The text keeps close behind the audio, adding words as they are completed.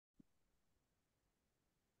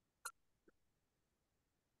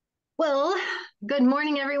Well, good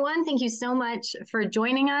morning, everyone. Thank you so much for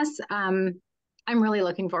joining us. I'm really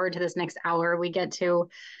looking forward to this next hour. We get to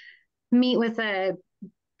meet with a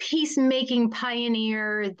peacemaking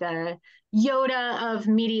pioneer, the Yoda of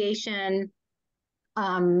mediation,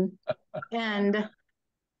 um, and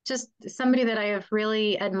just somebody that I have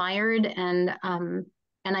really admired and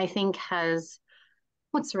I think has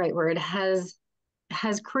what's the right word has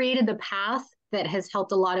created the path that has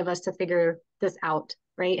helped a lot of us to figure this out.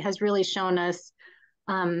 Right, has really shown us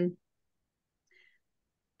um,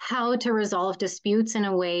 how to resolve disputes in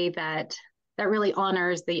a way that really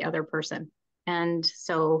honors the other person. And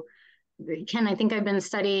so, Ken, I think I've been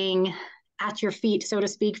studying at your feet, so to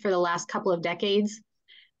speak, for the last couple of decades,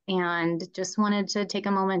 and just wanted to take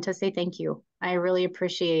a moment to say thank you. I really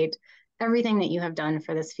appreciate everything that you have done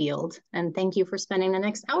for this field, and thank you for spending the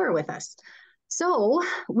next hour with us. So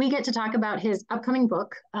we get to talk about his upcoming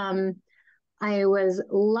book. I was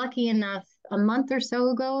lucky enough a month or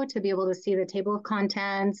so ago to be able to see the table of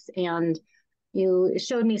contents, and you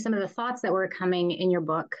showed me some of the thoughts that were coming in your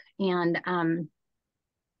book. And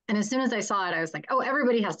as soon as I saw it, I was like, oh,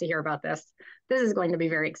 everybody has to hear about this. This is going to be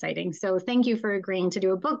very exciting. So thank you for agreeing to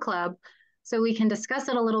do a book club so we can discuss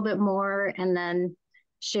it a little bit more and then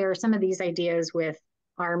share some of these ideas with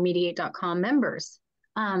our mediate.com members.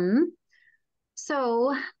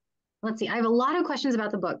 So let's see, I have a lot of questions about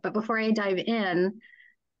the book, but before I dive in,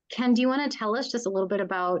 Ken, do you want to tell us just a little bit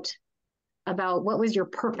about what was your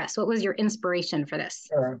purpose? What was your inspiration for this?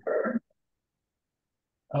 Sure.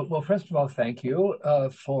 Well, first of all, thank you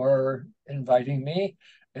for inviting me.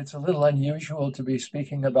 It's a little unusual to be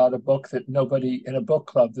speaking about a book that nobody, in a book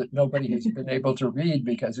club that nobody has been able to read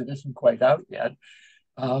because it isn't quite out yet.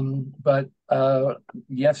 But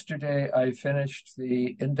yesterday I finished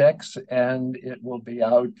the index and it will be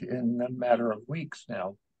out in a matter of weeks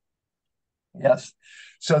now. Yes.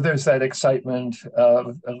 So there's that excitement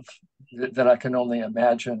that I can only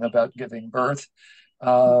imagine about giving birth.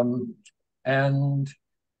 And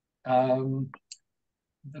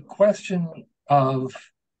the question of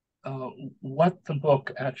what the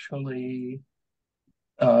book actually,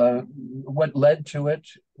 what led to it,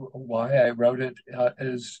 why I wrote it,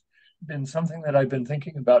 has been something that I've been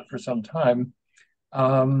thinking about for some time.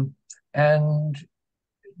 And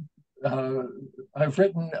I've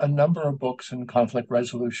written a number of books in conflict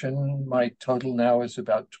resolution. My total now is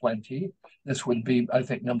about 20. This would be, I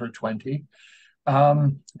think, number 20.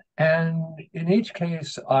 And in each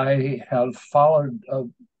case, I have followed a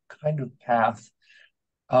kind of path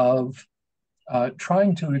of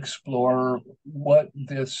trying to explore what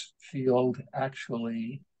this field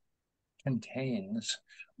actually contains,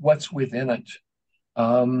 what's within it,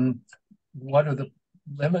 what are the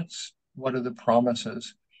limits, what are the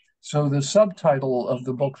promises. So the subtitle of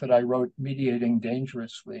the book that I wrote, Mediating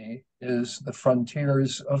Dangerously, is The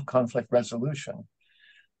Frontiers of Conflict Resolution.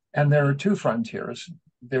 And there are two frontiers.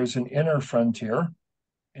 There's an inner frontier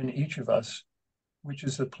in each of us, which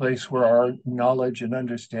is the place where our knowledge and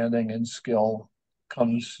understanding and skill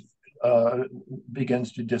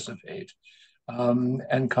begins to dissipate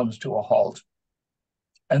and comes to a halt.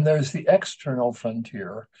 And there's the external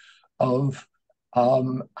frontier of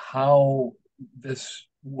how this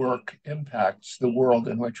work impacts the world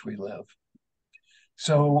in which we live.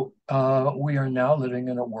 So we are now living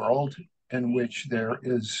in a world in which there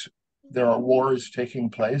are wars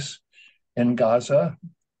taking place in Gaza,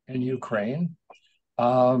 in Ukraine,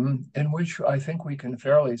 in which I think we can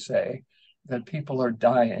fairly say that people are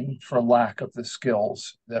dying for lack of the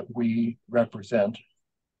skills that we represent,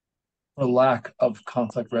 for lack of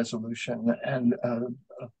conflict resolution and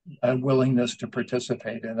a willingness to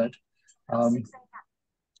participate in it.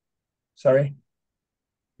 Sorry?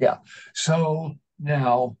 Yeah. So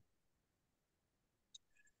now,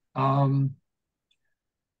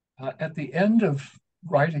 at the end of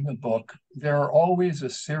writing a book, there are always a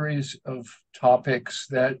series of topics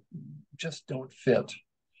that just don't fit.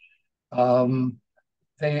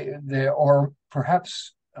 They or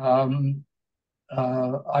perhaps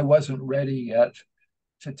I wasn't ready yet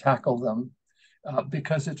to tackle them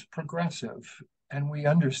because it's progressive. And we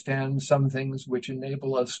understand some things which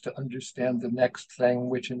enable us to understand the next thing,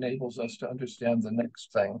 which enables us to understand the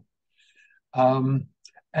next thing. And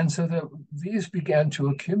so these began to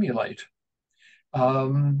accumulate.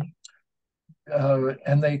 And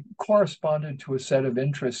they corresponded to a set of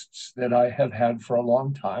interests that I have had for a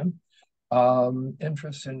long time.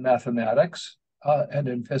 Interests in mathematics and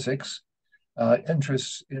in physics,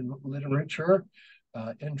 interests in literature,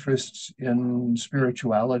 interests in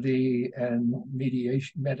spirituality and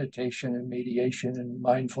meditation and mediation and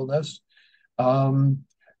mindfulness, in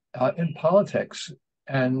politics,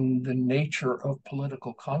 and the nature of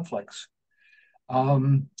political conflicts,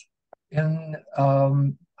 um, in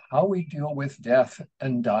how we deal with death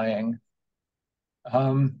and dying,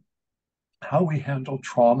 um, how we handle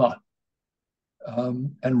trauma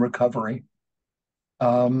and recovery.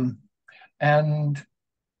 Um, and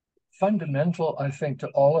fundamental, I think, to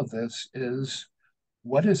all of this is,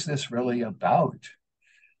 what is this really about?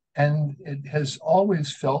 And it has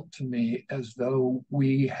always felt to me as though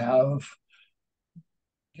we have,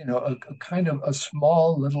 a kind of a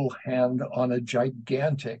small little hand on a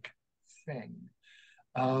gigantic thing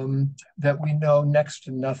that we know next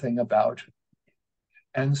to nothing about.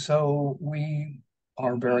 And so we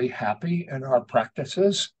are very happy in our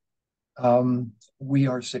practices. We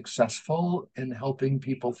are successful in helping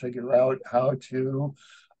people figure out how to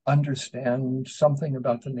understand something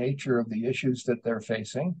about the nature of the issues that they're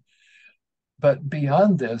facing. But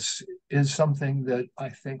beyond this is something that I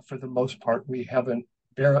think, for the most part, we've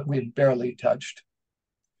barely touched.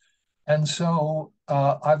 And so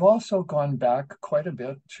I've also gone back quite a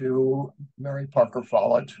bit to Mary Parker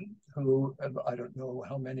Follett, who, I don't know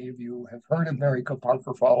how many of you have heard of Mary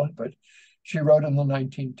Parker Follett, but she wrote in the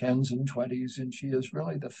 1910s and 20s, and she is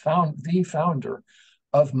really the founder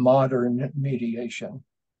of modern mediation.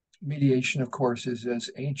 Mediation, of course, is as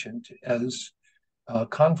ancient as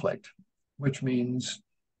conflict, which means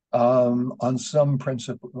on some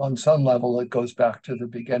level, it goes back to the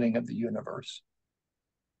beginning of the universe.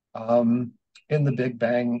 In the Big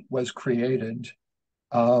Bang was created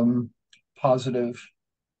positive,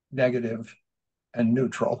 negative, and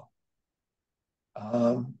neutral.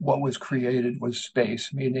 What was created was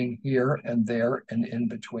space, meaning here and there and in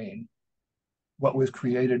between. What was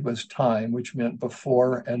created was time, which meant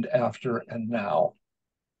before and after and now.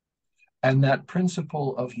 And that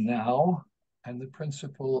principle of now, and the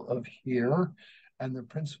principle of here, and the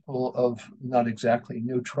principle of not exactly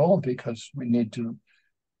neutral, because we need to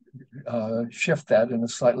shift that in a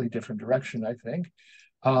slightly different direction, I think.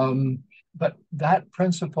 But that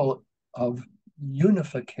principle of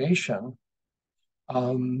unification,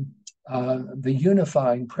 the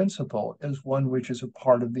unifying principle, is one which is a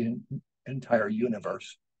part of the entire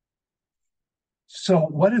universe. So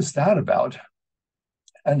what is that about?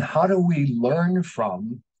 And how do we learn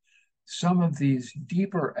from some of these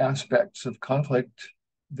deeper aspects of conflict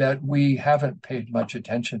that we haven't paid much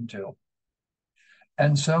attention to?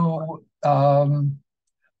 And so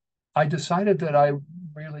I decided that I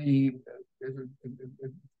really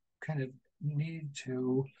kind of need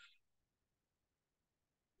to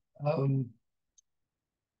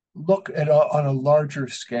look at on a larger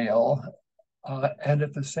scale, and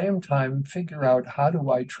at the same time figure out, how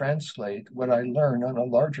do I translate what I learn on a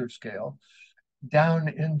larger scale down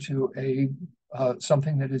into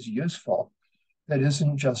something that is useful, that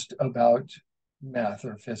isn't just about math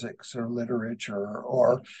or physics or literature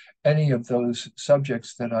or any of those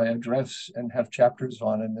subjects that I address and have chapters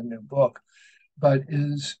on in the new book, but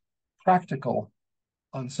is practical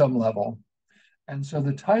on some level. And so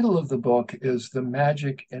the title of the book is The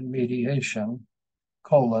Magic in Mediation,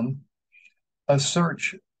 a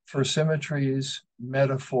search for symmetries,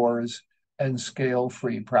 metaphors, and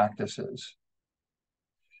scale-free practices.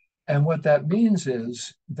 And what that means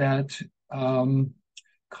is that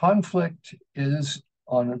conflict is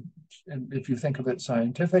and if you think of it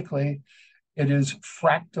scientifically, it is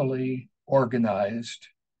fractally organized.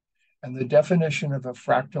 And the definition of a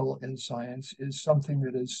fractal in science is something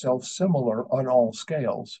that is self-similar on all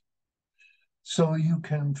scales. So you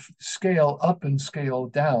can scale up and scale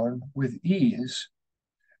down with ease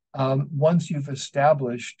once you've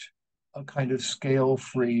established a kind of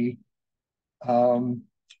scale-free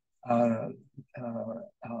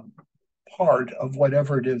part of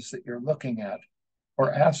whatever it is that you're looking at,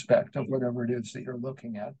 or aspect of whatever it is that you're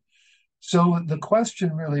looking at. So the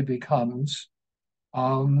question really becomes,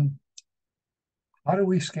 how do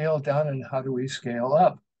we scale down and how do we scale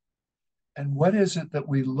up? And what is it that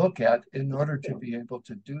we look at in order to be able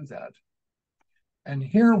to do that? And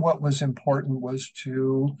here, what was important was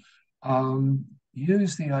to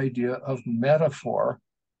use the idea of metaphor,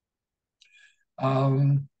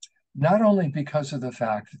 not only because of the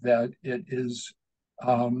fact that it is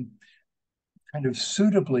kind of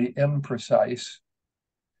suitably imprecise,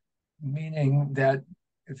 meaning that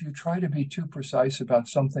if you try to be too precise about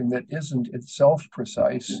something that isn't itself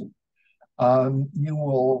precise, you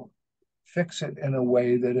will fix it in a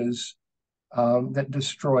way that is that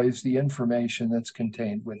destroys the information that's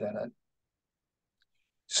contained within it.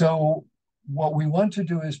 So what we want to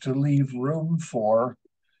do is to leave room for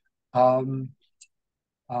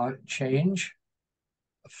change,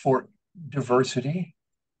 for diversity,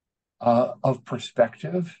 of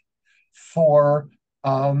perspective for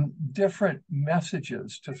different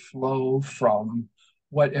messages to flow from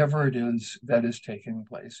whatever it is that is taking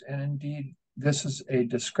place. And indeed, this is a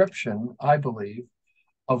description, I believe,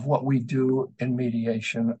 of what we do in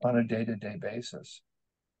mediation on a day-to-day basis,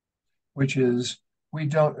 which is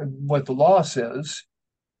what the law says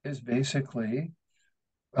is basically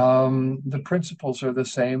the principles are the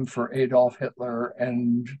same for Adolf Hitler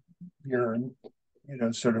and your,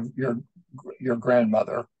 sort of your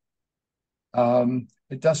grandmother.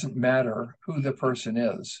 It doesn't matter who the person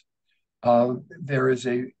is. There is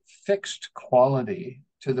a fixed quality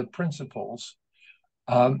to the principles,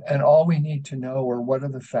 and all we need to know are what are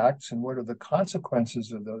the facts and what are the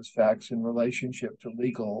consequences of those facts in relationship to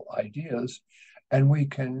legal ideas, and we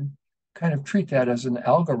can kind of treat that as an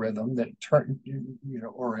algorithm that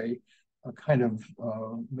or a kind of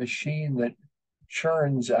machine that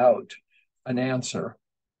churns out an answer.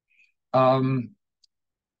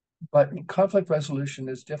 But conflict resolution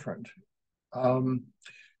is different.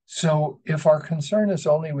 So if our concern is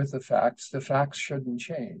only with the facts shouldn't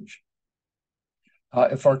change.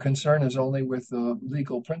 If our concern is only with the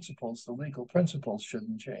legal principles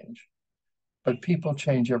shouldn't change. But people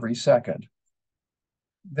change every second.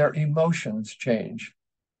 Their emotions change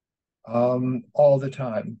all the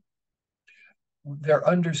time. Their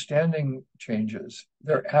understanding changes.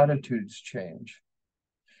 Their attitudes change.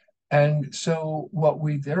 And so what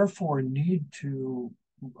we therefore need to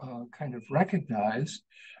kind of recognize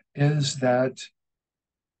is that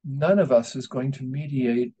none of us is going to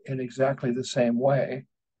mediate in exactly the same way.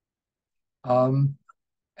 And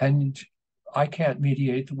I can't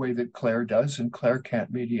mediate the way that Clare does, and Clare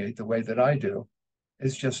can't mediate the way that I do.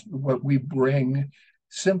 It's just what we bring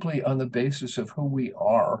simply on the basis of who we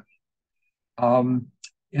are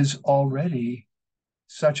is already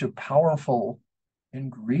such a powerful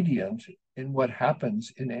ingredient in what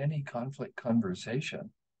happens in any conflict conversation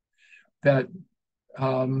that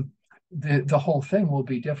the whole thing will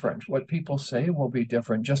be different. What people say will be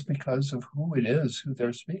different just because of who it is who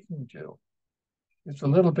they're speaking to. It's a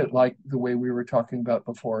little bit like the way we were talking about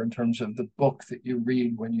before in terms of the book that you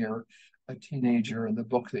read when you're a teenager and the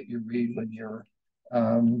book that you read when you're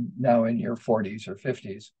now in your 40s or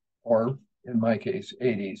 50s, or in my case,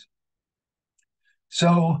 80s.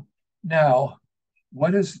 So now,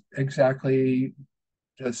 what is exactly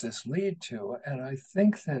does this lead to? And I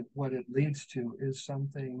think that what it leads to is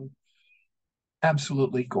something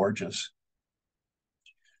absolutely gorgeous.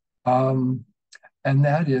 And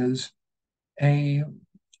that is a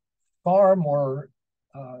far more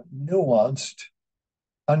nuanced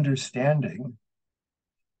understanding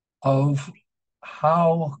of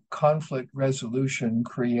how conflict resolution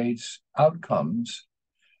creates outcomes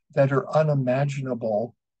that are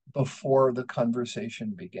unimaginable before the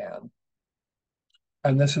conversation began.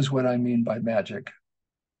 And this is what I mean by magic.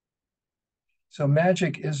 So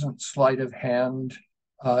magic isn't sleight of hand.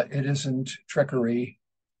 It isn't trickery.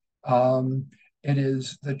 It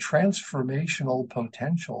is the transformational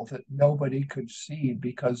potential that nobody could see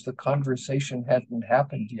because the conversation hadn't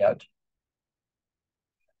happened yet,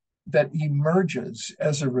 that emerges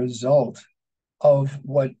as a result of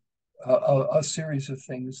what a series of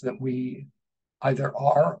things that we either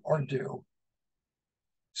are or do.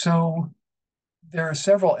 So there are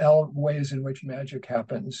several ways in which magic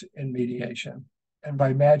happens in mediation. And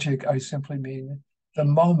by magic, I simply mean the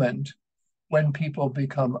moment when people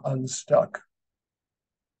become unstuck.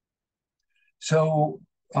 So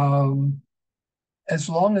as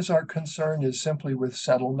long as our concern is simply with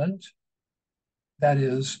settlement, that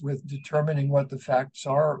is, with determining what the facts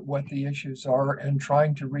are, what the issues are, and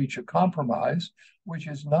trying to reach a compromise, which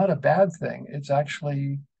is not a bad thing. It's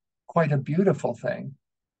actually quite a beautiful thing.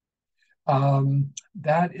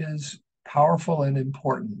 That is powerful and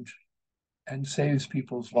important and saves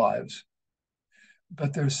people's lives.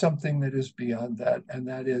 But there's something that is beyond that, and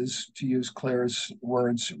that is, to use Clare's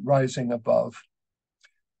words, rising above.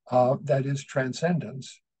 That is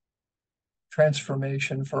transcendence.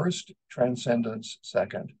 Transformation first, transcendence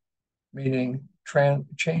second, meaning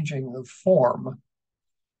changing the form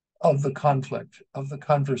of the conflict, of the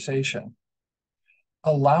conversation,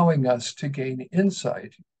 allowing us to gain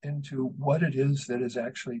insight into what it is that is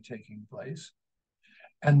actually taking place,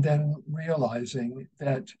 and then realizing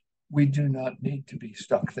that we do not need to be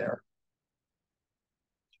stuck there.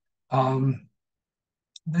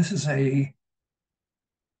 This is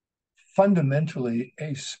fundamentally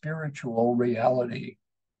a spiritual reality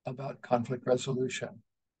about conflict resolution.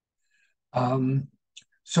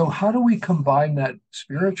 So how do we combine that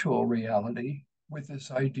spiritual reality with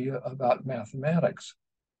this idea about mathematics?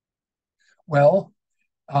 Well,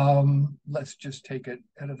 let's just take it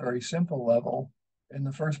at a very simple level. In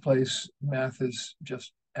the first place, math is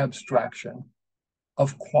just abstraction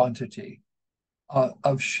of quantity,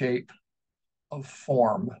 of shape, of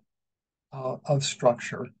form, of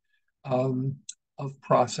structure, of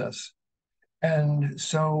process. And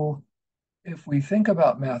so if we think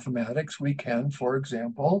about mathematics, we can, for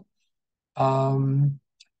example,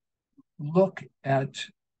 look at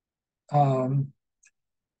how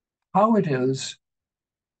it is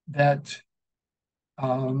that,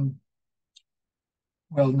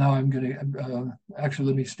 well, now I'm going to actually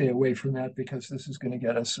let me stay away from that because this is going to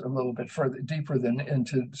get us a little bit further deeper than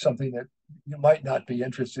into something that you might not be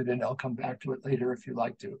interested in. I'll come back to it later if you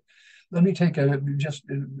like to. Let me take a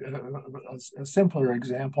simpler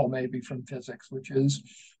example, maybe from physics, which is,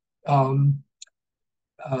 we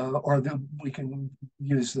can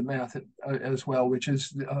use the math as well, which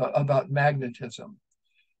is about magnetism.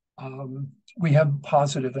 We have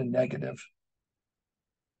positive and negative.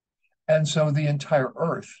 And so the entire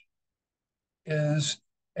Earth is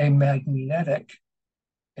a magnetic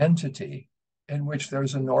entity in which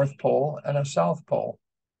there's a North Pole and a South Pole,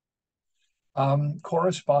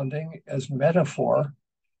 corresponding as metaphor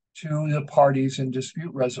to the parties in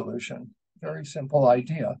dispute resolution. Very simple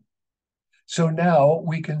idea. So now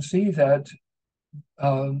we can see that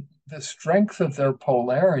the strength of their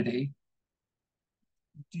polarity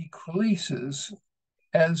decreases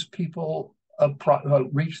as people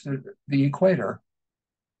reach the equator.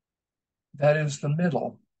 That is the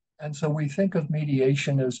middle. And so we think of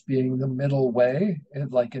mediation as being the middle way,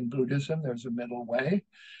 like in Buddhism, there's a middle way.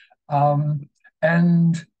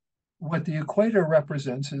 And what the equator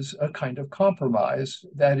represents is a kind of compromise.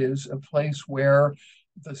 That is a place where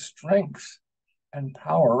the strength and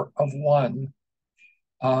power of one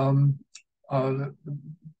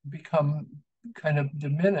become kind of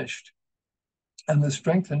diminished, and the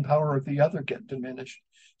strength and power of the other get diminished,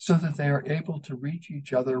 so that they are able to reach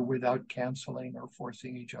each other without canceling or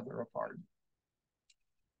forcing each other apart.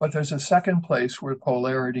 But there's a second place where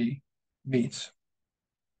polarity meets,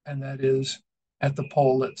 and that is at the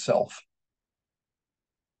pole itself.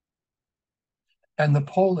 And the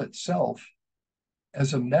pole itself,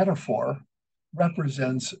 as a metaphor,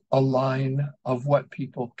 represents a line of what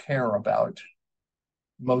people care about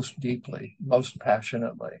most deeply, most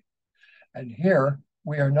passionately. And here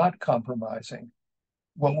we are not compromising.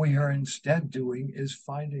 What we are instead doing is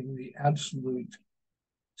finding the absolute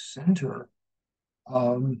center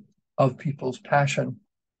of people's passion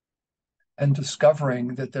and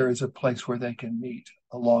discovering that there is a place where they can meet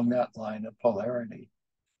along that line of polarity,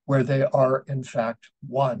 where they are in fact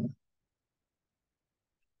one.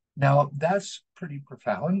 Now that's pretty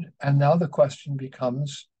profound. And now the question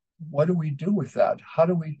becomes, what do we do with that? How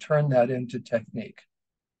do we turn that into technique?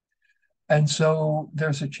 And so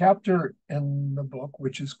there's a chapter in the book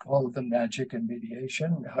which is called The Magic of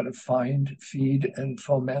Mediation, how to find, feed, and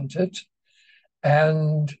foment it.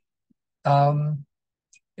 And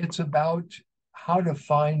it's about how to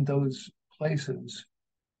find those places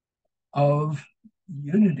of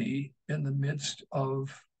unity in the midst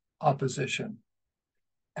of opposition,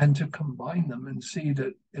 and to combine them and see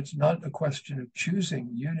that it's not a question of choosing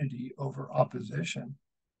unity over opposition,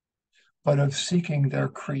 but of seeking their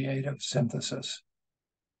creative synthesis.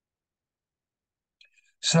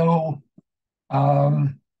 So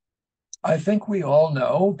I think we all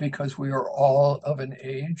know, because we are all of an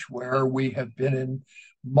age where we have been in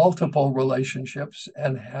multiple relationships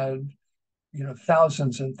and had,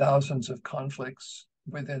 thousands and thousands of conflicts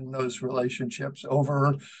within those relationships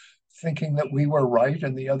over thinking that we were right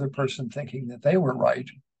and the other person thinking that they were right.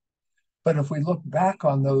 But if we look back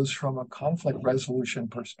on those from a conflict resolution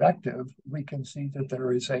perspective, we can see that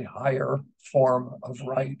there is a higher form of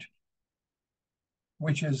right,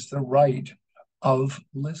 which is the right of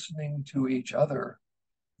listening to each other,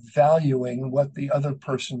 valuing what the other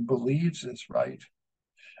person believes is right,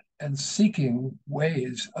 and seeking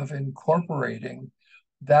ways of incorporating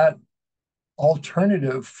that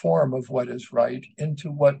alternative form of what is right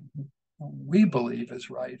into what we believe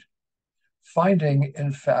is right, finding,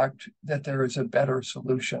 in fact, that there is a better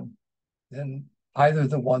solution than either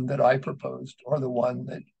the one that I proposed or the one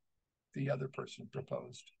that the other person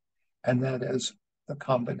proposed. And that is the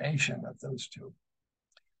combination of those two.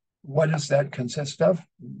 What does that consist of?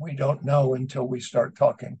 We don't know until we start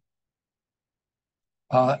talking.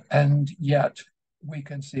 And yet we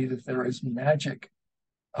can see that there is magic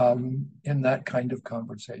in that kind of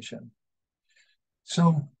conversation.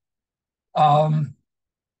 So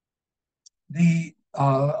the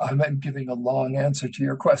I'm giving a long answer to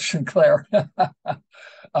your question, Claire.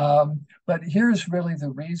 But here's really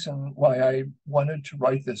the reason why I wanted to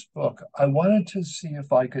write this book. I wanted to see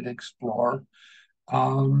if I could explore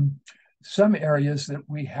some areas that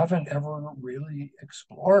we haven't ever really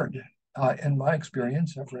explored. In my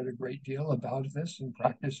experience, I've read a great deal about this and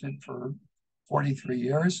practiced it for 43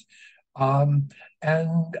 years.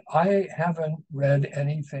 And I haven't read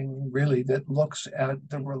anything really that looks at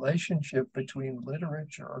the relationship between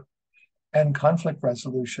literature and conflict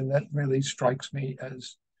resolution that really strikes me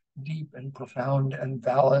as deep and profound and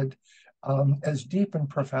valid, as deep and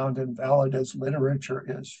profound and valid as literature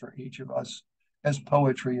is for each of us, as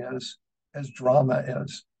poetry is, as drama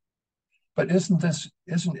is. But isn't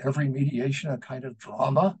every mediation a kind of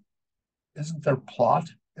drama? Isn't there plot?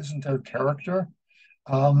 Isn't there character?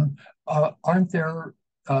 Aren't there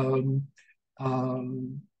um,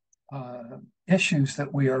 issues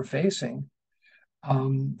that we are facing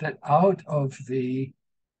that out of the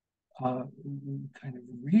kind of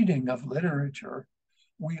reading of literature,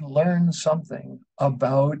 we learn something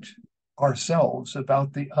about ourselves,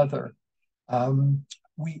 about the other.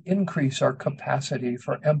 We increase our capacity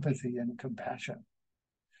for empathy and compassion.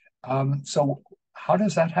 So how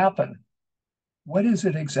does that happen? What is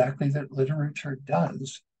it exactly that literature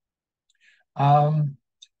does?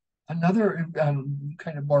 Another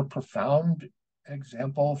kind of more profound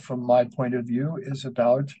example from my point of view is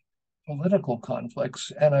about political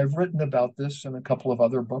conflicts. And I've written about this in a couple of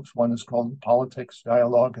other books. One is called Politics,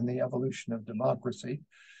 Dialogue, and the Evolution of Democracy.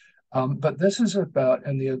 But this is about,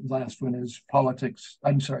 and the last one is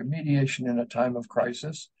Mediation in a Time of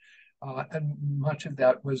Crisis. And much of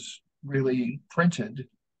that was really printed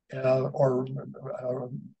or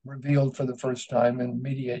revealed for the first time in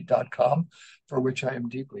mediate.com, for which I am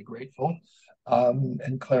deeply grateful.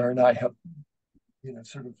 And Claire and I have,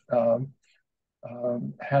 sort of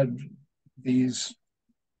had these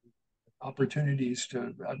opportunities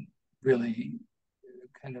to really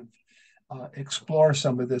kind of explore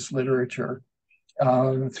some of this literature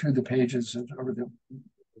through the pages or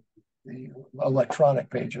the electronic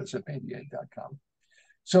pages at mediate.com.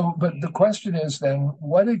 So, but the question is then,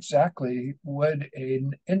 what exactly would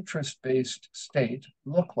an interest-based state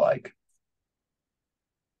look like?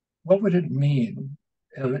 What would it mean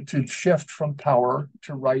to shift from power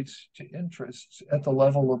to rights to interests at the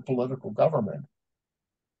level of political government?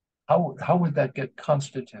 How would that get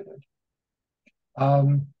constituted?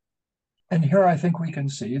 And here I think we can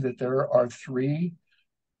see that there are three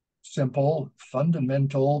simple,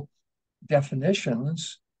 fundamental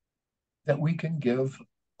definitions that we can give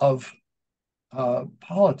of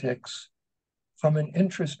politics from an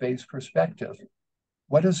interest-based perspective.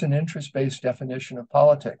 What is an interest-based definition of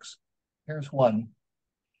politics? Here's one.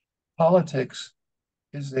 Politics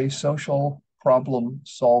is a social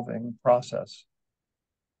problem-solving process.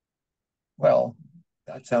 Well,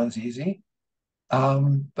 that sounds easy,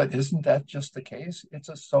 but isn't that just the case? It's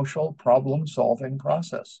a social problem-solving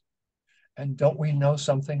process. And don't we know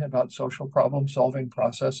something about social problem-solving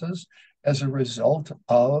processes as a result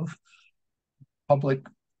of public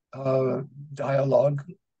dialogue,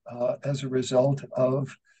 as a result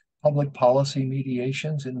of public policy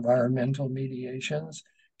mediations, environmental mediations,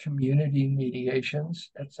 community mediations,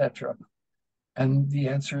 etc.? And the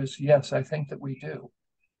answer is yes, I think that we do.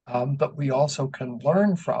 But we also can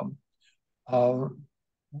learn from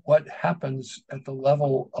what happens at the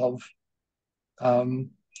level of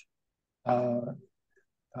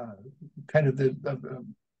kind of the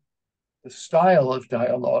style of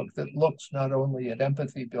dialogue that looks not only at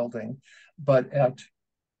empathy building, but at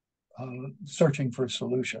searching for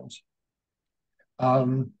solutions.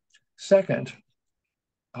 Second,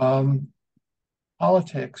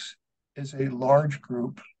 politics is a large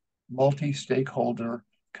group, multi-stakeholder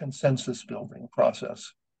consensus building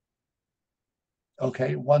process.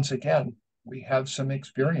 Okay, once again, we have some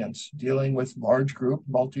experience dealing with large group,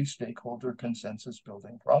 multi-stakeholder consensus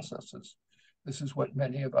building processes. This is what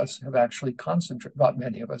many of us have actually concentrated, not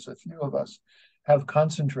many of us, a few of us have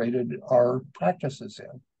concentrated our practices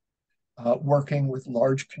in, working with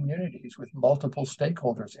large communities, with multiple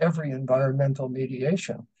stakeholders. Every environmental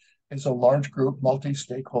mediation is a large group,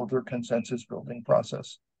 multi-stakeholder consensus building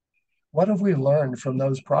process. What have we learned from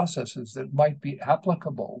those processes that might be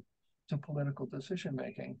applicable to political decision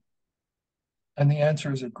making? And the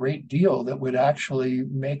answer is a great deal that would actually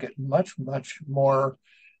make it much, much more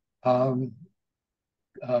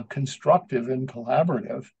constructive and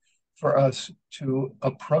collaborative for us to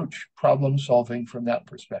approach problem solving from that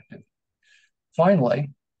perspective.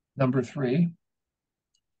 Finally, number three,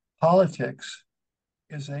 politics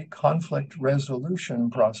is a conflict resolution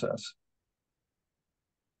process.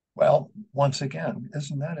 Well, once again,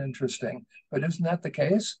 isn't that interesting? But isn't that the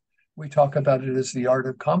case? We talk about it as the art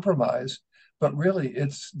of compromise, but really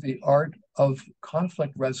it's the art of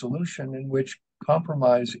conflict resolution in which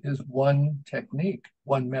compromise is one technique,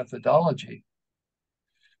 one methodology.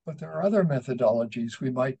 But there are other methodologies we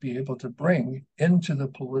might be able to bring into the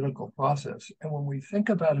political process. And when we think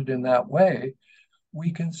about it in that way,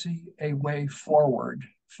 we can see a way forward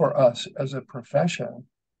for us as a profession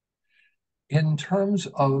in terms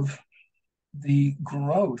of the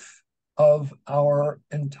growth of our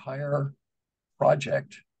entire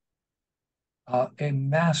project, a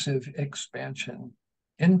massive expansion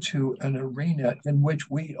into an arena in which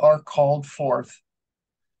we are called forth.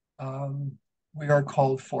 We are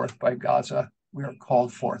called forth by Gaza. We are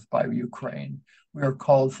called forth by Ukraine. We are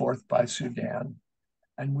called forth by Sudan.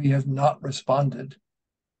 And we have not responded.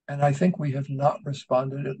 And I think we have not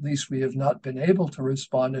responded, at least we have not been able to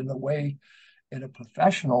respond in a way, in a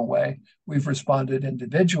professional way. We've responded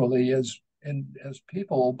individually as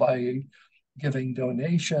people by giving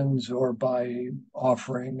donations or by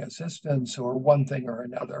offering assistance or one thing or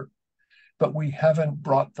another. But we haven't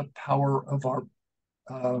brought the power of our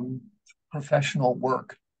professional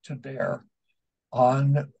work to bear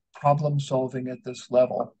on problem solving at this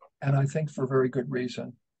level. And I think for very good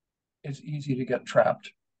reason. It's easy to get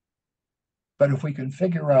trapped. But if we can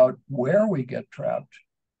figure out where we get trapped,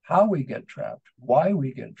 how we get trapped, why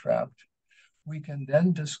we get trapped, we can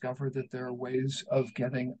then discover that there are ways of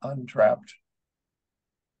getting untrapped.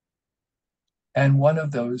 And one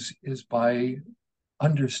of those is by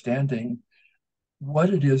understanding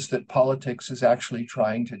what it is that politics is actually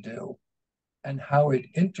trying to do and how it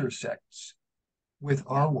intersects with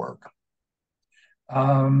our work.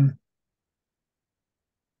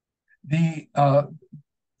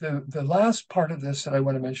 The last part of this that I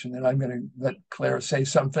want to mention, and I'm going to let Claire say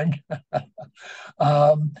something,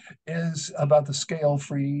 is about the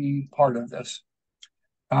scale-free part of this.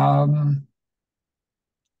 There's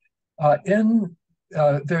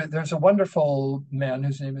a wonderful man,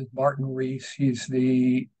 his name is Martin Rees. He's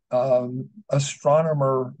the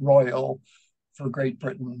astronomer royal for Great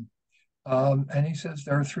Britain. And he says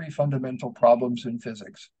there are three fundamental problems in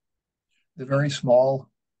physics: the very small,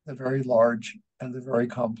 the very large, and the very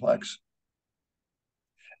complex.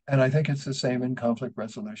 And I think it's the same in conflict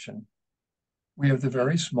resolution. We have the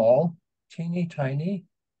very small, teeny tiny,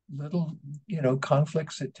 little,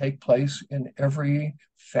 conflicts that take place in every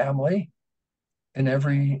family, in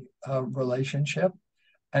every relationship,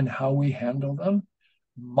 and how we handle them.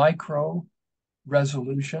 Micro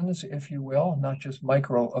resolutions, if you will, not just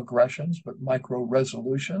microaggressions, but micro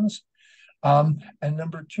resolutions. And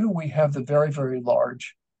number two, we have the very, very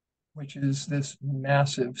large, which is this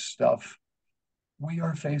massive stuff. We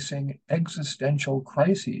are facing existential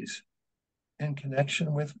crises in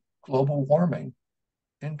connection with global warming,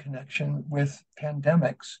 in connection with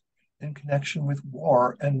pandemics, in connection with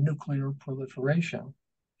war and nuclear proliferation,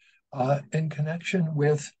 in connection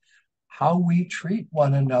with how we treat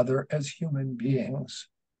one another as human beings,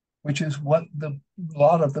 which is what a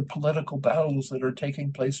lot of the political battles that are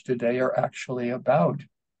taking place today are actually about.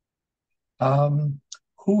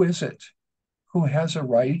 Who is it who has a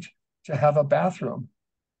right to have a bathroom?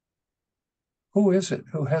 Who is it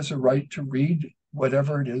who has a right to read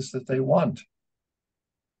whatever it is that they want?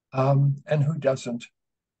 And who doesn't,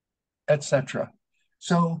 etc.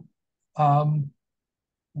 So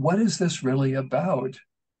what is this really about?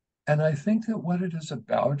 And I think that what it is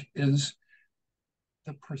about is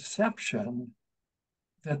the perception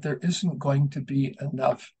that there isn't going to be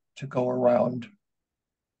enough to go around.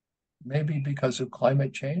 Maybe because of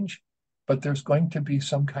climate change, but there's going to be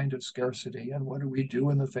some kind of scarcity. And what do we do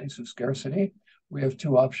in the face of scarcity? We have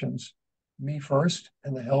two options: me first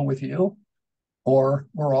and the hell with you, or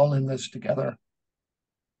we're all in this together.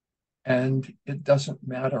 And it doesn't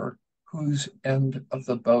matter whose end of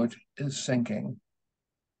the boat is sinking.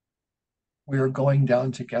 We are going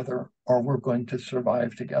down together, or we're going to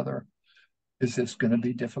survive together. Is this going to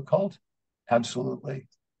be difficult? Absolutely.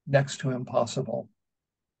 Next to impossible.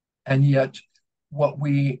 And yet, what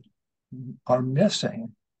we are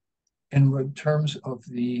missing in terms of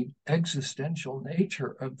the existential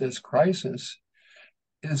nature of this crisis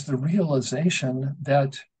is the realization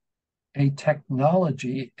that a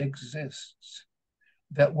technology exists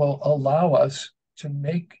that will allow us to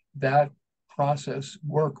make that process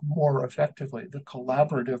work more effectively, the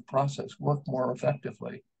collaborative process work more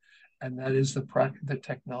effectively. And that is the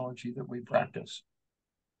technology that we practice.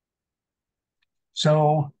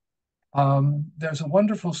 So there's a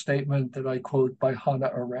wonderful statement that I quote by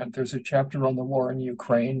Hannah Arendt. There's a chapter on the war in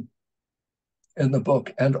Ukraine in the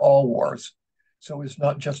book, And All Wars. So it's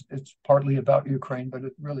partly about Ukraine, but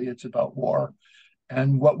it's about war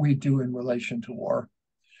and what we do in relation to war.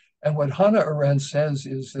 And what Hannah Arendt says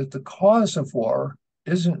is that the cause of war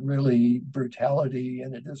isn't really brutality,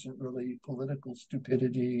 and it isn't really political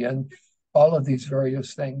stupidity and all of these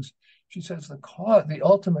various things. She says the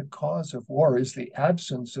ultimate cause of war is the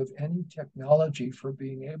absence of any technology for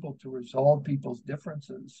being able to resolve people's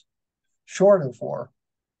differences short of war.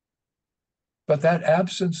 But that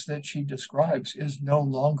absence that she describes is no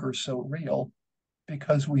longer so real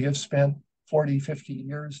because we have spent 40, 50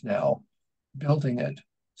 years now building it,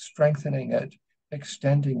 strengthening it,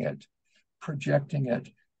 extending it, projecting it,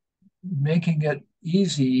 making it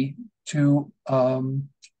easy to, or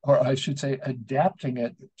I should say, adapting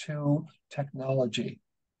it to technology.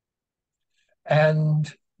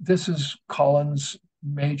 And this is Colin's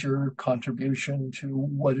major contribution to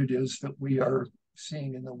what it is that we are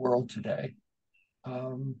seeing in the world today.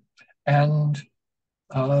 And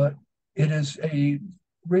it is a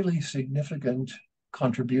really significant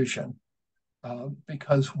contribution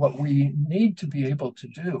because what we need to be able to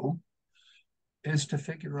do is to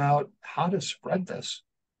figure out how to spread this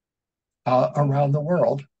around the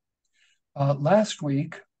world. Last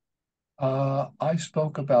week, I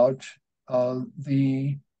spoke about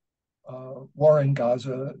the war in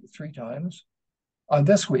Gaza 3 times.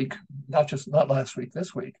 This week, not last week,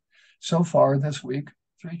 this week. So far this week,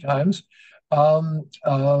 3 times.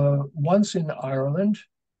 Once in Ireland,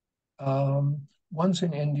 once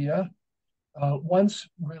in India, once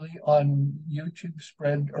really on YouTube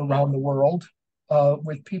spread around the world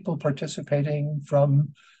with people participating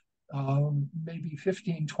from maybe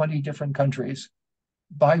 15, 20 different countries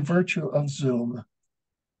by virtue of Zoom.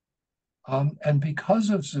 And because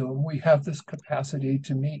of Zoom, we have this capacity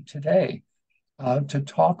to meet today to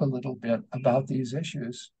talk a little bit about these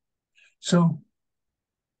issues. So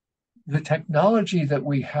the technology that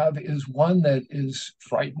we have is one that is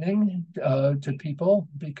frightening to people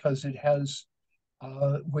because it has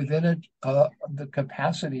within it the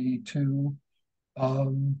capacity to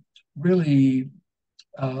really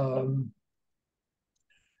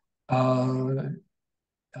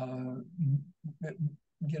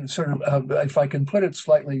sort of, if I can put it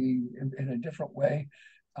slightly in a different way,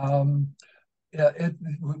 our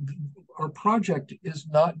project is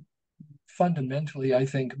not fundamentally, I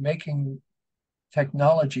think, making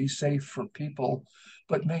technology safe for people,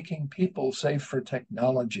 but making people safe for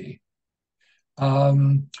technology.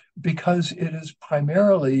 Because it is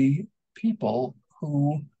primarily people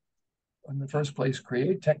who, in the first place,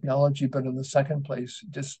 create technology, but in the second place,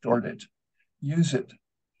 distort it, use it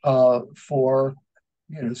for,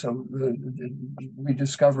 so we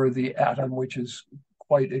discover the atom, which is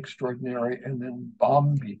quite extraordinary, and then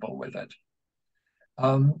bomb people with it.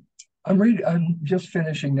 I'm just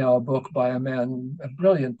finishing now a book by a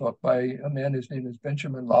brilliant book by a man, his name is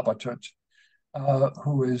Benjamin Labatut,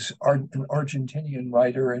 who is an Argentinian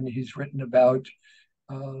writer, and he's written about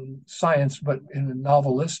science, but in a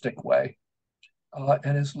novelistic way.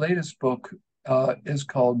 And his latest book is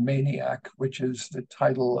called Maniac, which is the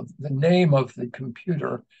name of the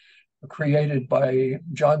computer created by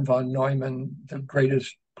John von Neumann, the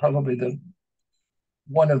greatest, probably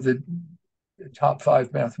one of the top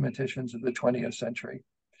 5 mathematicians of the 20th century.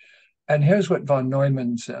 And here's what von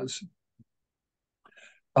Neumann says.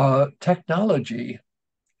 Technology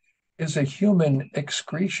is a human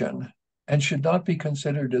excretion and should not be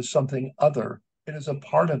considered as something other. It is a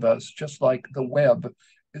part of us, just like the web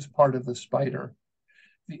is part of the spider.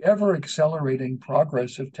 The ever-accelerating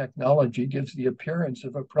progress of technology gives the appearance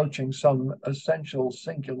of approaching some essential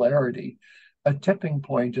singularity, a tipping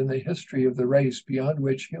point in the history of the race beyond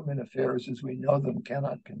which human affairs as we know them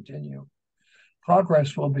cannot continue.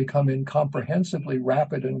 Progress will become incomprehensibly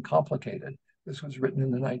rapid and complicated. This was written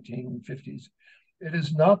in the 1950s. It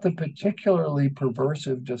is not the particularly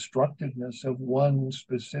perversive destructiveness of one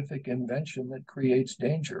specific invention that creates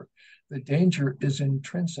danger. The danger is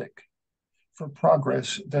intrinsic. For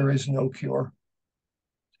progress, there is no cure.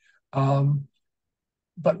 But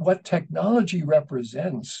what technology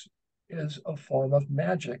represents is a form of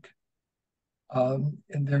magic. And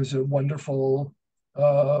there's a wonderful,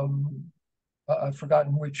 I've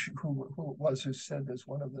forgotten who it was who said this,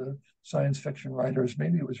 one of the science fiction writers,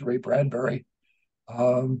 maybe it was Ray Bradbury,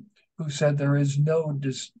 who said there is no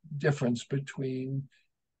difference between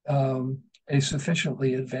a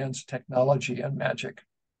sufficiently advanced technology and magic.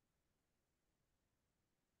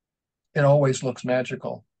 It always looks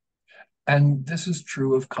magical. And this is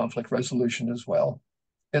true of conflict resolution as well.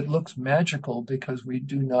 It looks magical because we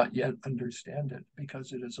do not yet understand it,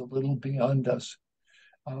 because it is a little beyond us,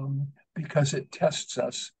 because it tests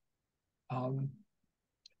us.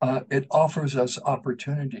 it offers us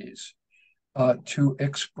opportunities to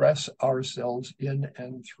express ourselves in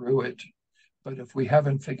and through it. But if we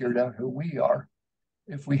haven't figured out who we are,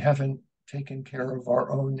 if we haven't taken care of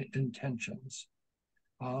our own intentions,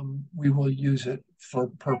 we will use it for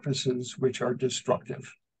purposes which are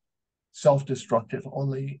destructive, self-destructive,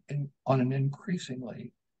 only on an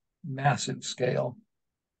increasingly massive scale.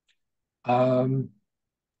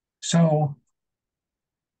 So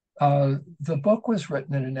the book was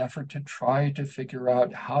written in an effort to try to figure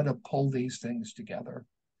out how to pull these things together.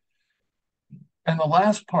 And the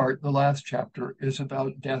last part, the last chapter, is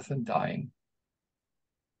about death and dying.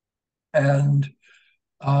 And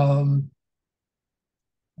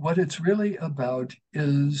what it's really about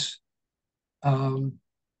is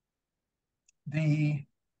the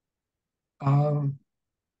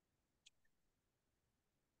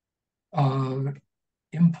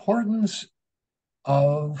importance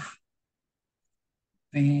of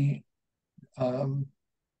the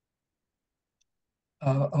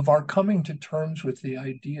of our coming to terms with the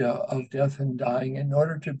idea of death and dying in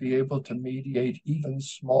order to be able to mediate even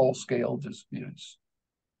small-scale disputes.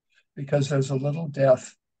 Because there's a little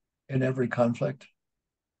death in every conflict.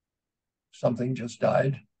 Something just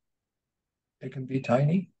died. It can be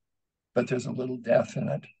tiny, but there's a little death in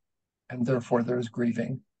it, and therefore there's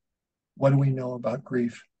grieving. What do we know about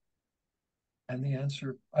grief? And the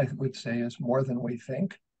answer, I would say, is more than we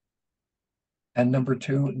think. And number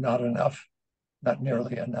two, not enough, not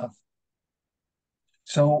nearly enough.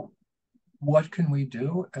 So what can we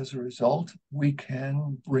do as a result? We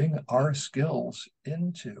can bring our skills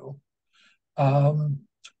into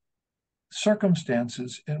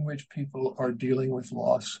circumstances in which people are dealing with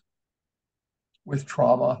loss, with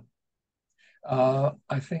trauma.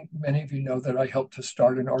 I think many of you know that I helped to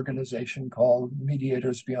start an organization called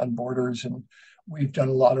Mediators Beyond Borders, and we've done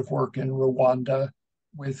a lot of work in Rwanda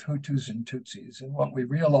with Hutus and Tutsis. And what we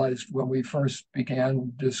realized when we first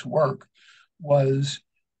began this work was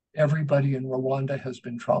everybody in Rwanda has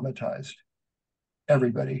been traumatized.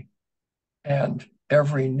 Everybody. And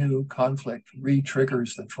every new conflict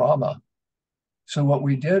re-triggers the trauma. So what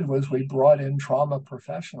we did was we brought in trauma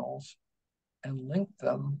professionals and linked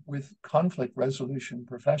them with conflict resolution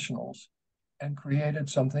professionals and created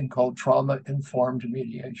something called trauma-informed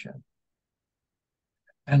mediation.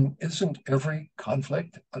 And isn't every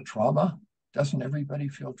conflict a trauma? Doesn't everybody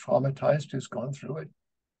feel traumatized who's gone through it,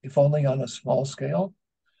 if only on a small scale?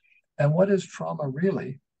 And what is trauma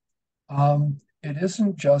really? It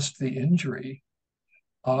isn't just the injury,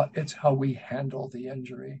 it's how we handle the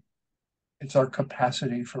injury. It's our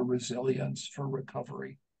capacity for resilience, for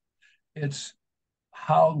recovery. It's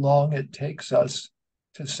how long it takes us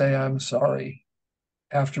to say, I'm sorry,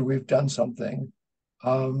 after we've done something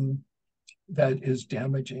that is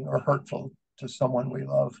damaging or hurtful to someone we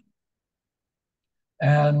love.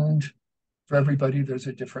 And for everybody, there's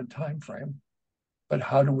a different time frame. But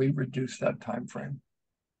how do we reduce that time frame?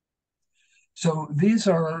 So these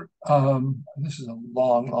are, this is a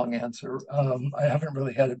long answer. I haven't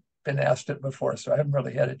really been asked it before, so I haven't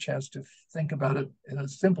really had a chance to think about it in a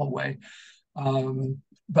simple way.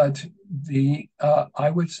 But I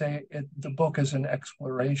would say the book is an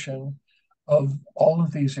exploration of all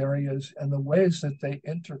of these areas and the ways that they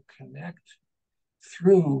interconnect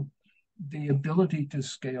through the ability to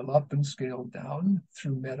scale up and scale down,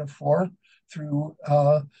 through metaphor, through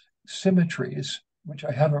symmetries, which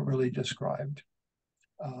I haven't really described.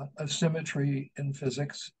 A symmetry in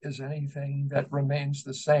physics is anything that remains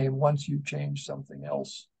the same once you change something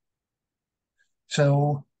else.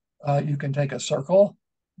 So you can take a circle,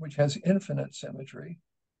 which has infinite symmetry,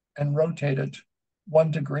 and rotate it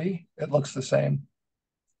 1 degree, it looks the same.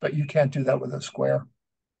 But you can't do that with a square.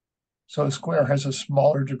 So a square has a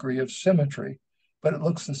smaller degree of symmetry, but it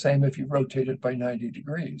looks the same if you rotate it by 90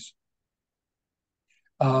 degrees.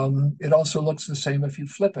 It also looks the same if you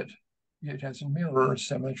flip it. It has mirror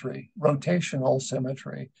symmetry, rotational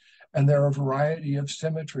symmetry, and there are a variety of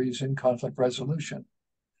symmetries in conflict resolution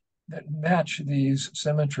that match these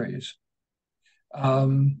symmetries.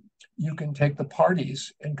 You can take the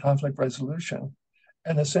parties in conflict resolution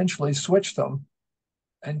and essentially switch them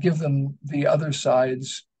and give them the other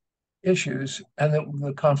side's issues, and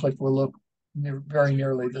the conflict will look very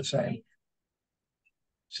nearly the same.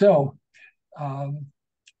 So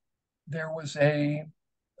there was a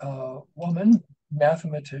woman,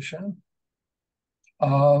 mathematician,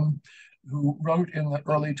 who wrote in the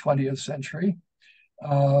early 20th century,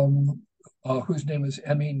 whose name is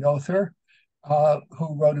Emmy Noether,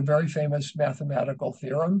 who wrote a very famous mathematical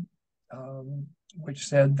theorem, which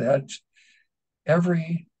said that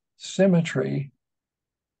every symmetry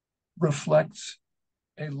reflects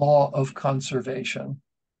a law of conservation.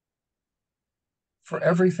 For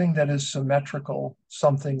everything that is symmetrical,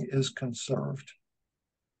 something is conserved.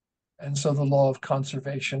 And so the law of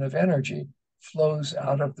conservation of energy flows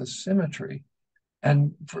out of the symmetry.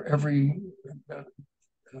 And for every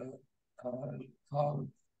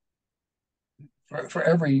for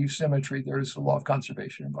every symmetry, there is a law of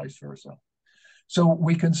conservation and vice versa. So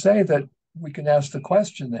we can say that we can ask the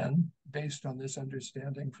question then, based on this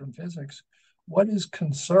understanding from physics, what is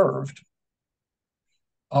conserved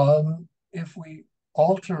if we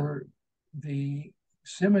alter the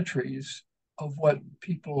symmetries of what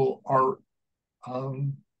people are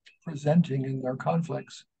presenting in their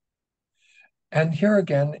conflicts? And here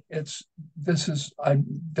again, I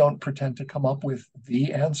don't pretend to come up with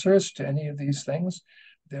the answers to any of these things.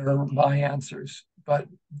 They're my answers, but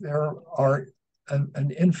there are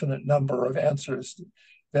an infinite number of answers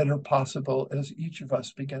that are possible as each of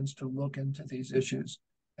us begins to look into these issues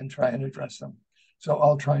and try and address them. So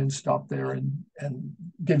I'll try and stop there and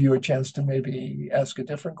give you a chance to maybe ask a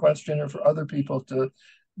different question or for other people to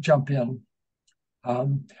jump in.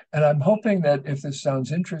 And I'm hoping that if this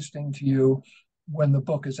sounds interesting to you, when the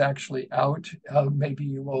book is actually out, maybe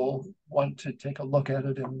you will want to take a look at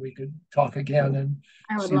it and we could talk again and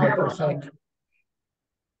see what you think.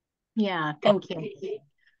 Yeah, thank you.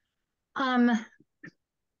 I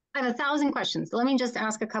have 1,000 questions. Let me just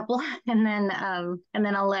ask a couple and then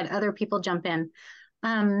I'll let other people jump in.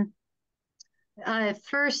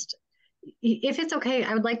 First, if it's okay,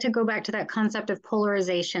 I would like to go back to that concept of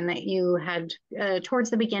polarization that you had towards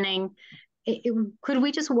the beginning. Could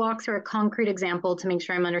we just walk through a concrete example to make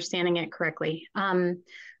sure I'm understanding it correctly?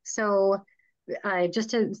 So just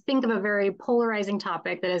to think of a very polarizing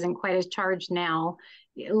topic that isn't quite as charged now.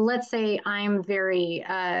 Let's say I'm very,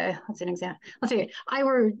 what's an example? Let's say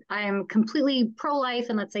I'm completely pro-life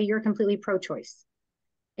and let's say you're completely pro-choice.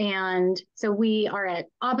 And so we are at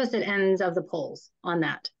opposite ends of the poles on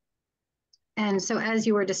that. And so as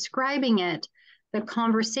you were describing it, the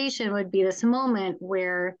conversation would be this moment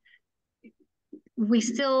where we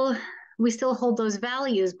still hold those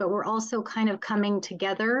values, but we're also kind of coming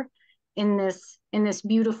together in this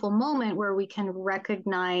beautiful moment where we can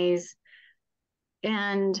recognize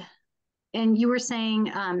and you were saying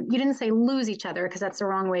you didn't say lose each other because that's the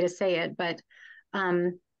wrong way to say it, but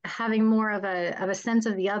having more of a sense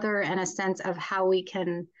of the other and a sense of how we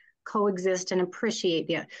can coexist and appreciate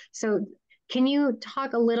the other. So can you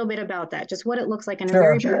talk a little bit about that, just what it looks like in a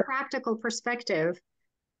very practical perspective?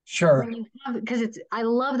 Sure. Because I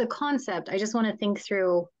love the concept. I just want to think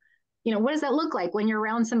through, what does that look like when you're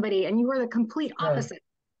around somebody and you are the complete opposite?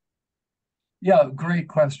 Yeah, great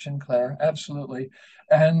question, Claire. Absolutely.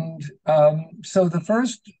 And so the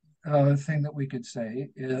first thing that we could say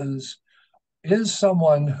is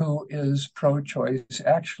someone who is pro-choice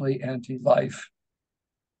actually anti-life?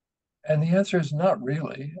 And the answer is not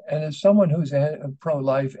really. And is someone who's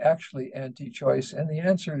pro-life actually anti-choice? And the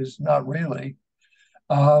answer is not really.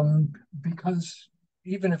 Because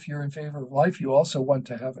even if you're in favor of life, you also want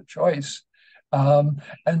to have a choice.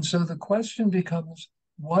 And so the question becomes,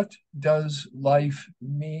 what does life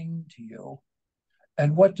mean to you?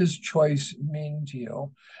 And what does choice mean to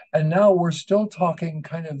you? And now we're still talking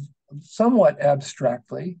kind of somewhat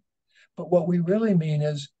abstractly, but what we really mean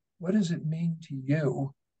is, what does it mean to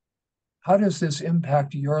you? How does this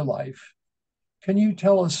impact your life? Can you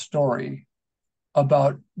tell a story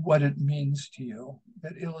about what it means to you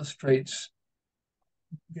that illustrates,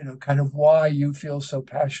 kind of why you feel so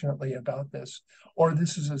passionately about this? Or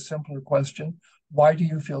this is a simpler question, why do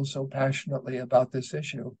you feel so passionately about this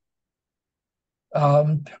issue?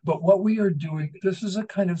 But what we are doing, this is a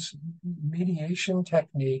kind of mediation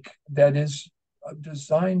technique that is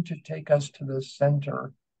designed to take us to the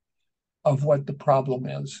center of what the problem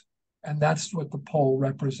is. And that's what the pole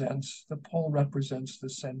represents. The pole represents the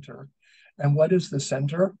center. And what is the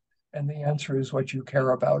center? And the answer is what you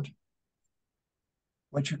care about,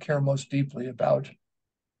 what you care most deeply about.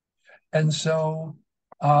 And so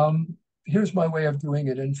here's my way of doing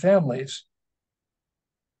it in families.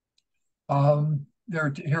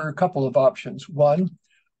 Here are a couple of options. One,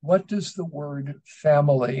 what does the word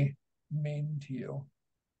family mean to you?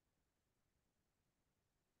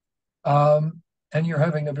 And you're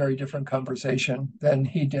having a very different conversation than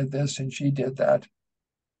he did this and she did that.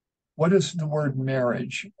 What does the word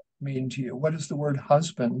marriage mean to you? What does the word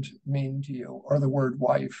husband mean to you? Or the word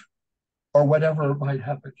wife? Or whatever it might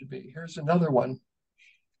happen to be. Here's another one.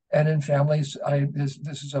 And in families, this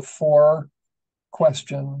is a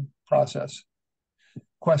 4-question process.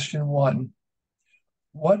 Question 1,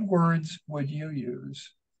 what words would you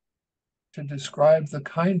use to describe the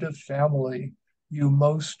kind of family you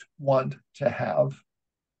most want to have?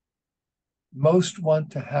 Most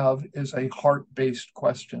want to have is a heart-based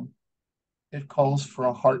question. It calls for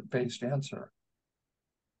a heart-based answer.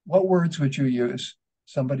 What words would you use?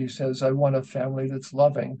 Somebody says, I want a family that's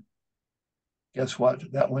loving. Guess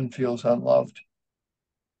what? That one feels unloved.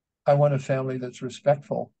 I want a family that's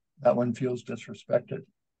respectful. That one feels disrespected.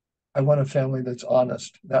 I want a family that's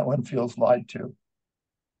honest. That one feels lied to.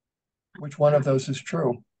 Which one of those is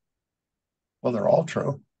true? Well, they're all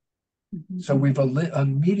true. So we've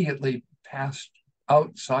immediately passed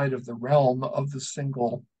outside of the realm of the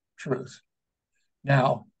single truth.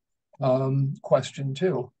 Now, question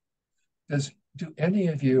 2, do any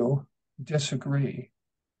of you disagree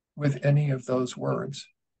with any of those words?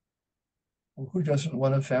 Well, who doesn't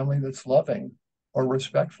want a family that's loving or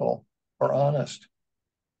respectful or honest?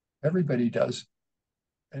 Everybody does.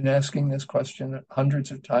 And asking this question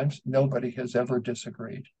hundreds of times, nobody has ever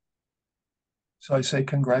disagreed. So I say,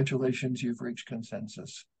 congratulations, you've reached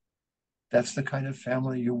consensus. That's the kind of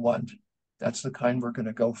family you want. That's the kind we're going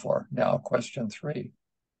to go for. Now, question 3.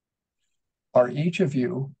 Are each of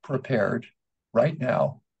you prepared right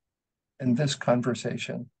now in this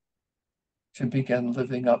conversation to begin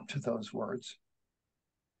living up to those words?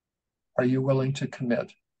 Are you willing to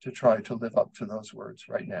commit to try to live up to those words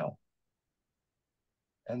right now?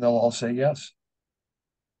 And they'll all say yes.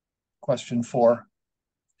 Question 4.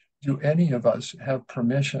 Do any of us have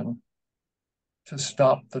permission to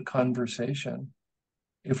stop the conversation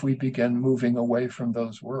if we begin moving away from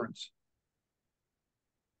those words?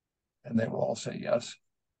 And they will all say yes.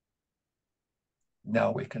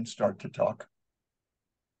 Now we can start to talk.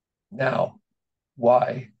 Now,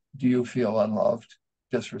 why do you feel unloved,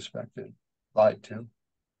 disrespected, lied to?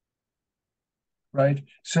 Right?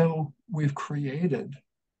 So we've created,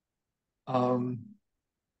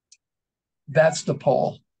 that's the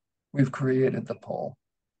pole. We've created the pole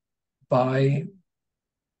by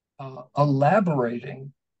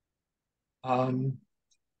elaborating and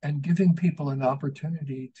giving people an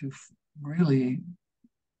opportunity to really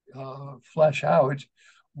flesh out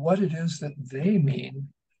what it is that they mean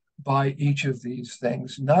by each of these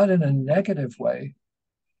things, not in a negative way,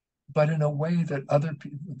 but in a way that other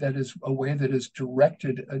people, that is a way that is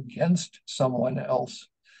directed against someone else,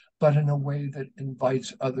 but in a way that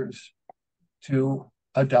invites others to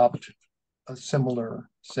adopt a similar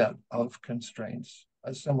set of constraints,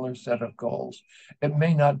 a similar set of goals. It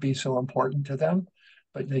may not be so important to them,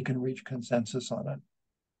 but they can reach consensus on it.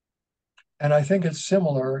 And I think it's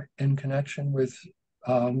similar in connection with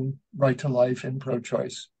right to life and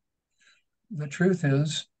pro-choice. The truth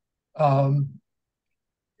is,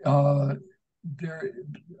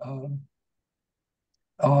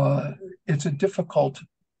 it's a difficult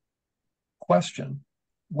question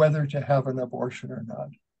whether to have an abortion or not.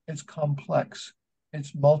 It's complex,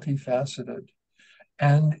 it's multifaceted.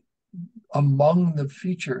 And among the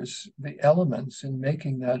features, the elements in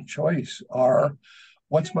making that choice are,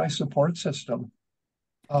 what's my support system?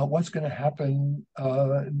 What's going to happen?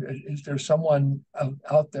 Is there someone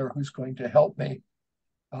out there who's going to help me?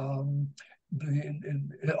 Are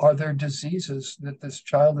there diseases that this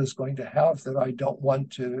child is going to have that I don't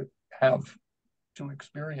want to have to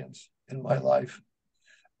experience in my life?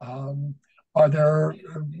 Are there,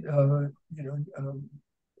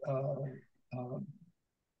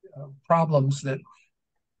 problems that,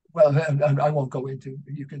 well, I won't go into,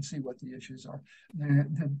 you can see what the issues are.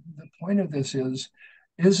 The point of this is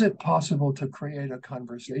it possible to create a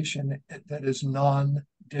conversation that is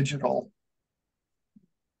non-digital,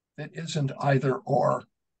 that isn't either or?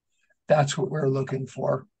 That's what we're looking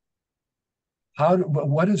for.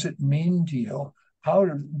 What does it mean to you?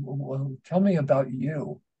 Tell me about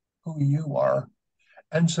you, who you are.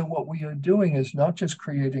 And so what we are doing is not just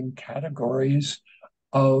creating categories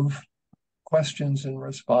of questions and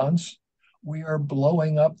response, we are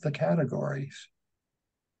blowing up the categories.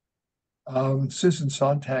 Susan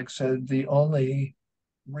Sontag said the only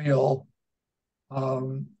real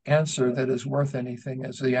answer that is worth anything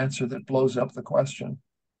is the answer that blows up the question.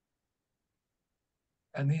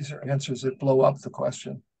 And these are answers that blow up the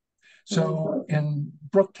question. So in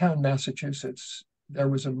Brooktown, Massachusetts, there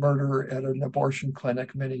was a murder at an abortion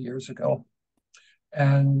clinic many years ago.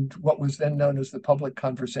 And what was then known as the Public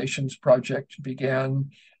Conversations Project began,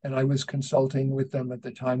 and I was consulting with them at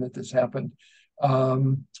the time that this happened,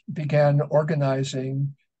 began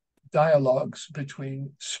organizing dialogues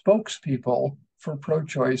between spokespeople for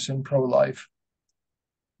pro-choice and pro-life.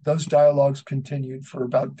 Those dialogues continued for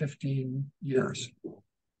about 15 years.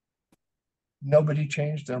 Nobody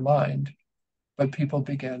changed their mind, but people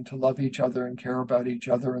began to love each other and care about each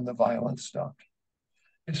other, and the violence stopped.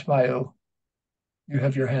 Ismail, You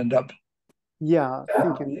have your hand up. Yeah,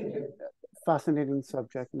 thinking fascinating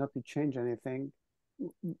subject, not to change anything.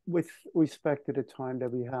 With respect to the time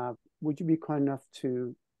that we have, would you be kind enough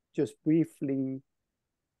to just briefly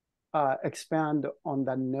expand on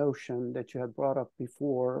that notion that you had brought up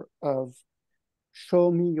before of show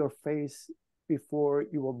me your face before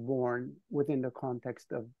you were born within the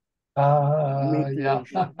context of Yeah.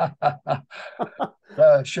 mediation?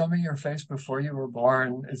 Show me your face before you were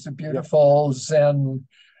born. It's a Yeah. beautiful Zen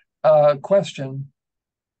question.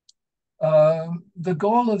 The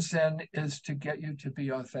goal of Zen is to get you to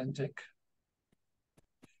be authentic.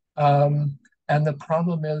 And the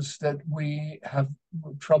problem is that we have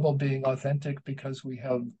trouble being authentic because we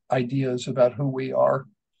have ideas about who we are,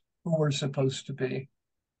 who we're supposed to be.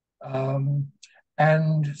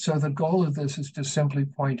 And so the goal of this is to simply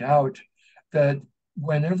point out that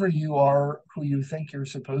whenever you are who you think you're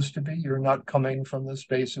supposed to be, you're not coming from the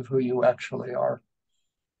space of who you actually are.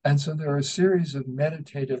 And so there are a series of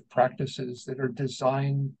meditative practices that are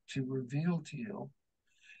designed to reveal to you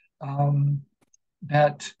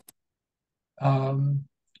that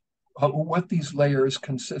what these layers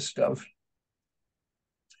consist of.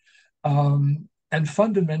 And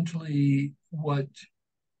fundamentally, what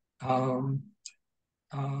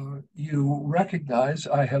you recognize,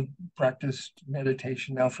 I have practiced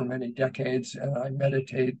meditation now for many decades, and I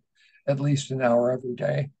meditate at least an hour every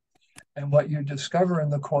day. And what you discover in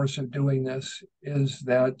the course of doing this is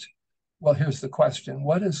that, well, here's the question: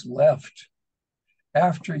 what is left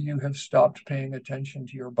after you have stopped paying attention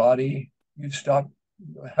to your body? You've stopped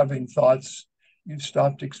having thoughts, you've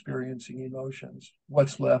stopped experiencing emotions.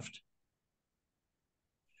 What's left?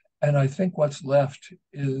 And I think what's left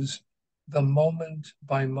is the moment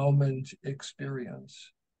by moment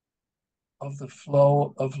experience of the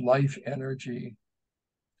flow of life energy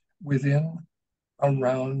within,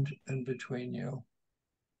 around, and between you.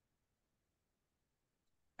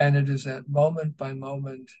 And it is that moment by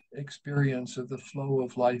moment experience of the flow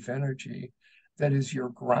of life energy that is your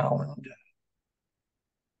ground.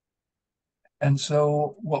 And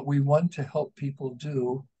so, what we want to help people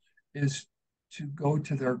do is to go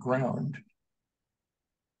to their ground.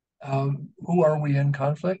 Who are we in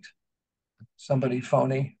conflict? Somebody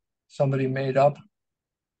phony, somebody made up,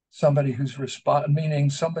 somebody who's meaning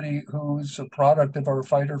somebody who's a product of our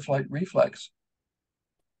fight or flight reflex.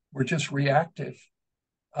 We're just reactive.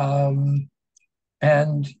 And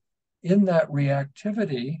in that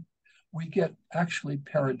reactivity, we get actually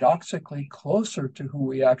paradoxically closer to who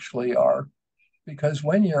we actually are. Because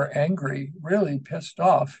when you're angry, really pissed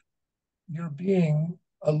off, you're being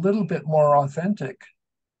a little bit more authentic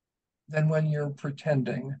than when you're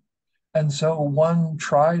pretending. And so one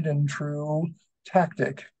tried and true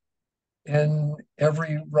tactic in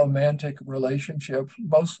every romantic relationship,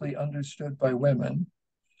 mostly understood by women,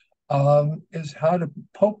 is how to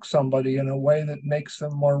poke somebody in a way that makes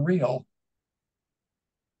them more real.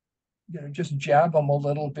 Just jab them a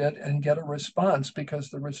little bit and get a response, because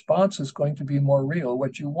the response is going to be more real.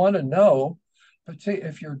 What you want to know, particularly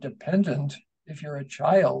if you're dependent, if you're a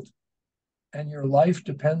child and your life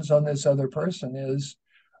depends on this other person, is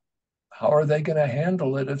how are they going to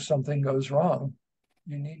handle it if something goes wrong?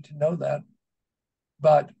 You need to know that.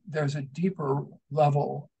 But there's a deeper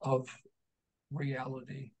level of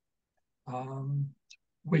reality,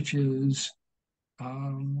 which is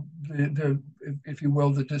if you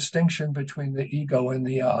will, the distinction between the ego and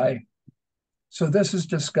the I. So this is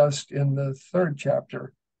discussed in the third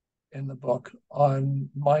chapter in the book on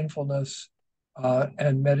mindfulness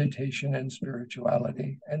and meditation and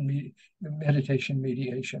spirituality and meditation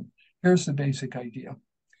mediation. Here's the basic idea.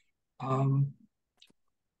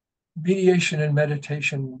 Mediation and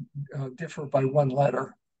meditation differ by one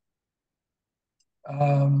letter.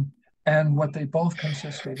 And what they both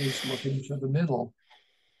consist of is looking for the middle.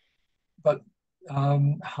 But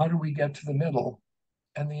how do we get to the middle?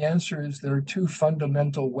 And the answer is there are two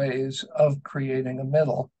fundamental ways of creating a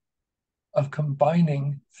middle, of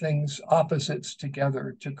combining things, opposites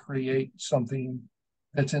together to create something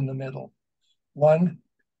that's in the middle. One,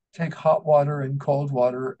 take hot water and cold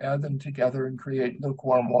water, add them together and create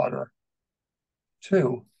lukewarm water.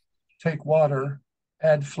 Two, take water,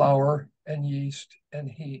 add flour and yeast and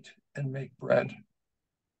heat and make bread.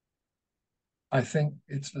 I think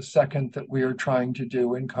it's the second that we are trying to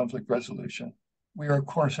do in conflict resolution. We are, of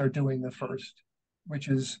course, are doing the first, which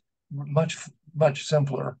is much, much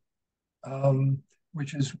simpler,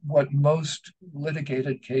 which is what most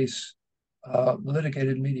litigated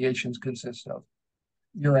mediations consist of.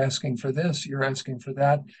 You're asking for this, you're asking for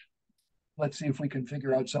that. Let's see if we can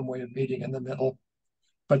figure out some way of meeting in the middle.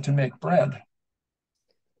 But to make bread,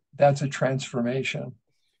 that's a transformation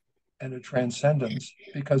and a transcendence,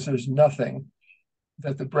 because there's nothing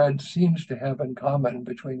that the bread seems to have in common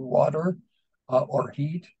between water or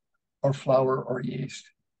heat or flour or yeast.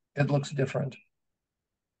 It looks different.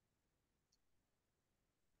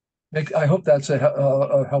 I hope that's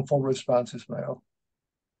a helpful response, Ismail.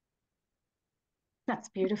 That's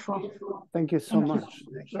beautiful. Thank you so much.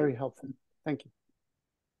 Very helpful. Thank you.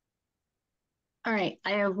 All right,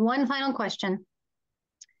 I have one final question.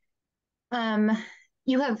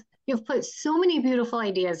 You've put so many beautiful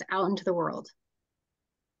ideas out into the world.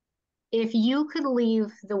 If you could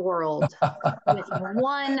leave the world with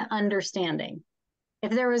one understanding,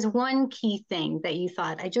 if there was one key thing that you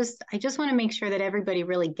thought, I just want to make sure that everybody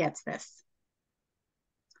really gets this,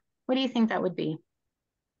 what do you think that would be?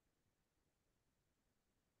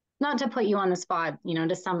 Not to put you on the spot,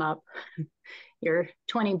 to sum up your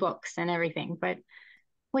 20 books and everything, but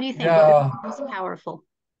what do you think? Yeah. What was most powerful?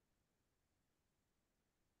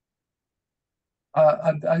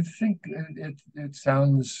 I think it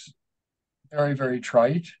sounds very, very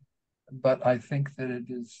trite, but I think that it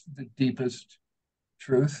is the deepest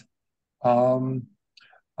truth,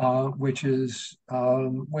 which is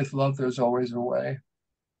with love, there's always a way.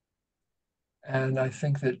 And I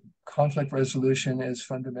think that conflict resolution is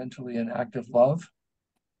fundamentally an act of love.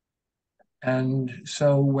 And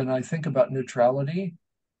so when I think about neutrality,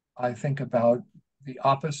 I think about the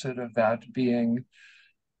opposite of that being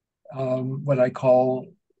what I call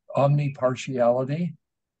omnipartiality.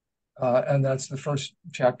 And that's the first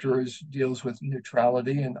chapter deals with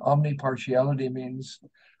neutrality. And omnipartiality means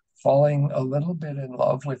falling a little bit in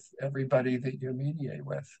love with everybody that you mediate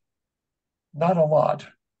with. Not a lot,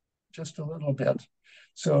 just a little bit.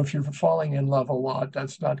 So if you're falling in love a lot,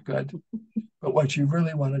 that's not good. But what you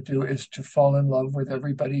really want to do is to fall in love with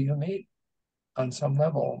everybody you meet on some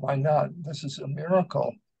level. Why not? This is a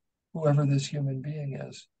miracle, whoever this human being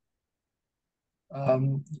is.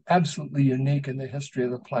 Absolutely unique in the history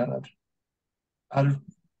of the planet. Out of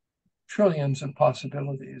trillions of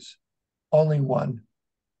possibilities, only one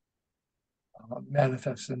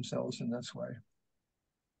manifests themselves in this way.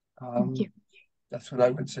 Thank you. That's what I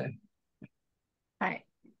would say. All right.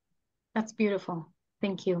 That's beautiful.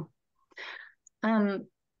 Thank you.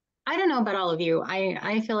 I don't know about all of you.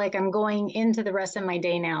 I feel like I'm going into the rest of my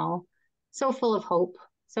day now so full of hope,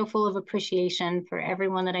 so full of appreciation for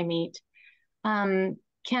everyone that I meet.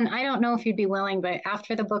 Ken, I don't know if you'd be willing, but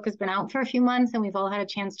after the book has been out for a few months and we've all had a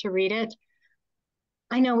chance to read it,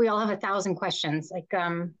 I know we all have 1,000 questions. Like,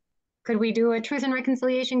 could we do a Truth and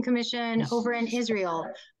Reconciliation Commission over in Israel?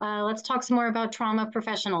 Let's talk some more about trauma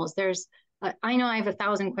professionals. I know I have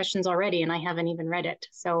 1,000 questions already and I haven't even read it.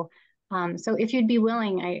 So if you'd be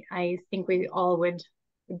willing, I think we all would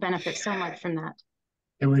benefit so much from that.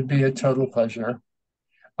 It would be a total pleasure.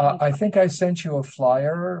 I think I sent you a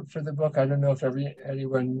flyer for the book. I don't know if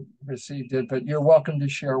anyone received it, but you're welcome to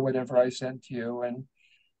share whatever I sent you. And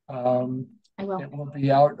I will. It will be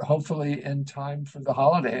out hopefully in time for the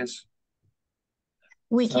holidays.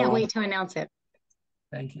 We can't wait to announce it.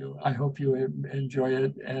 Thank you. I hope you enjoy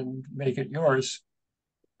it and make it yours.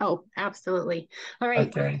 Oh, absolutely. All right.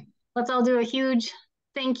 Okay. Let's all do a huge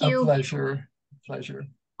thank you. A pleasure. Pleasure.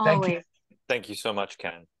 Always. Thank you. Thank you so much,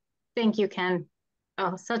 Ken. Thank you, Ken.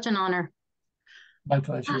 Oh, such an honor. My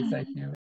pleasure. Thank you.